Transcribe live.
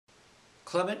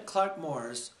Clement Clark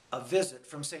Moore's A Visit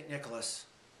from St. Nicholas.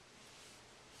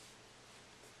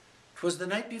 'Twas the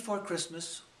night before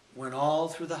Christmas, when all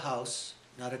through the house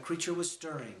not a creature was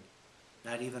stirring,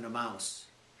 not even a mouse.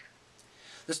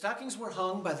 The stockings were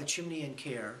hung by the chimney in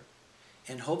care,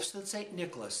 in hopes that St.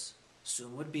 Nicholas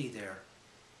soon would be there.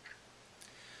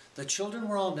 The children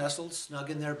were all nestled snug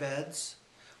in their beds,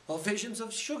 while visions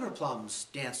of sugar plums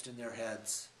danced in their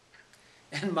heads.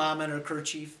 And Mom in her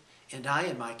kerchief, and I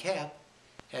in my cap,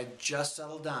 had just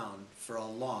settled down for a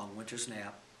long winter's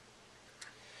nap.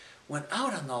 When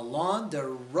out on the lawn there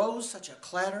rose such a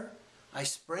clatter, I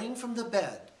sprang from the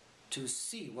bed to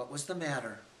see what was the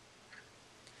matter.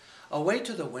 Away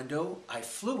to the window I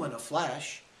flew in a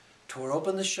flash, tore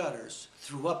open the shutters,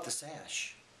 threw up the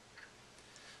sash.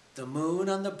 The moon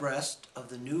on the breast of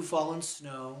the new fallen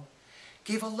snow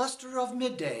gave a luster of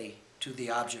midday to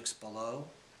the objects below,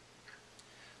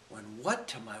 when what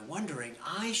to my wondering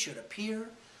eye should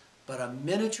appear but a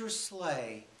miniature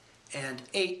sleigh and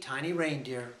 8 tiny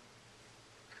reindeer.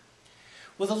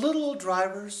 With a little old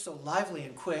driver so lively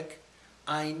and quick,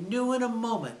 I knew in a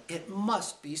moment it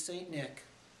must be St. Nick.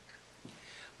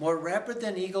 More rapid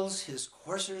than eagles his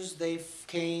coursers they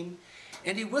came,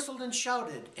 and he whistled and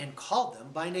shouted and called them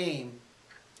by name.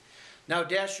 Now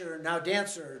Dasher, now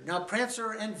Dancer, now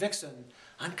Prancer and Vixen,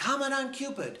 on Comet, on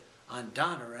Cupid, on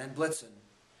Donner and Blitzen.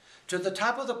 To the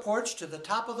top of the porch, to the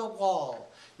top of the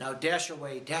wall, now dash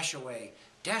away, dash away,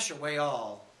 dash away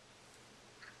all.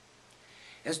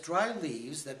 As dry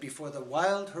leaves that before the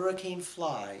wild hurricane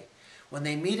fly, when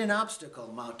they meet an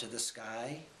obstacle mount to the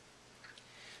sky,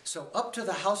 so up to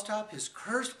the housetop his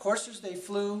coursers they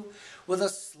flew, with a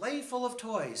sleigh full of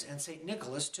toys and St.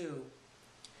 Nicholas too.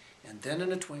 And then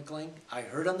in a twinkling I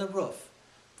heard on the roof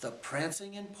the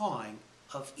prancing and pawing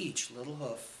of each little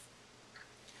hoof.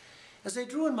 As I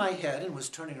drew in my head and was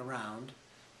turning around,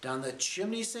 down the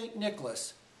chimney St.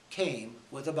 Nicholas came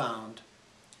with a bound.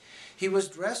 He was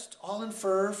dressed all in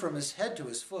fur from his head to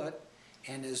his foot,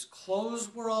 and his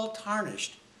clothes were all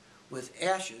tarnished with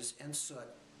ashes and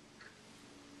soot.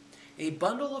 A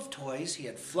bundle of toys he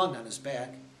had flung on his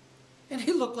back, and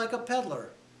he looked like a peddler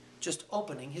just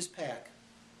opening his pack.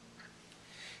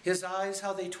 His eyes,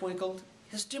 how they twinkled,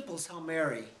 his dimples how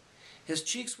merry. His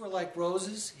cheeks were like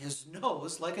roses, his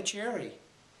nose like a cherry.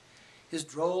 His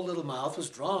droll little mouth was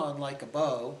drawn like a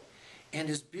bow, and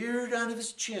his beard on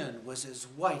his chin was as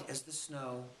white as the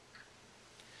snow.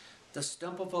 The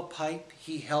stump of a pipe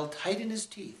he held tight in his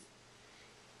teeth,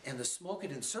 and the smoke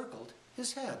it encircled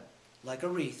his head like a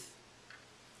wreath.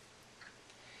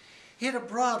 He had a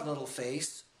broad little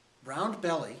face, round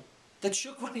belly, that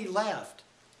shook when he laughed,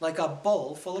 like a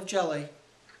bowl full of jelly.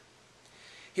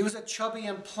 He was a chubby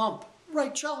and plump,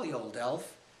 right jolly old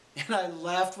elf, and I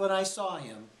laughed when I saw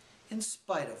him, in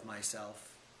spite of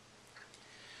myself.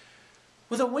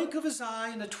 With a wink of his eye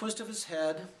and a twist of his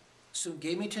head, soon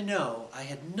gave me to know I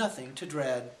had nothing to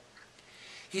dread.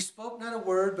 He spoke not a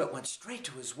word, but went straight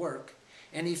to his work,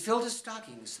 and he filled his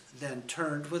stockings, then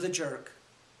turned with a jerk.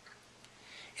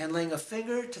 And laying a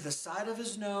finger to the side of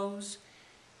his nose,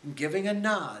 and giving a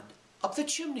nod, up the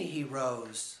chimney he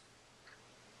rose.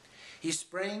 He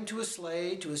sprang to his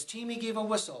sleigh, to his team he gave a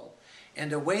whistle,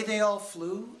 and away they all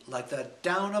flew like the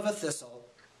down of a thistle.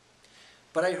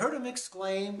 But I heard him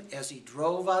exclaim as he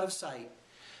drove out of sight,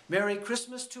 "Merry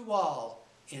Christmas to all,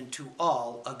 and to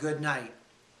all a good night."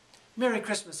 Merry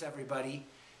Christmas, everybody.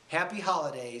 Happy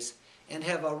holidays, and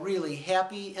have a really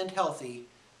happy and healthy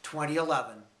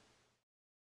 2011.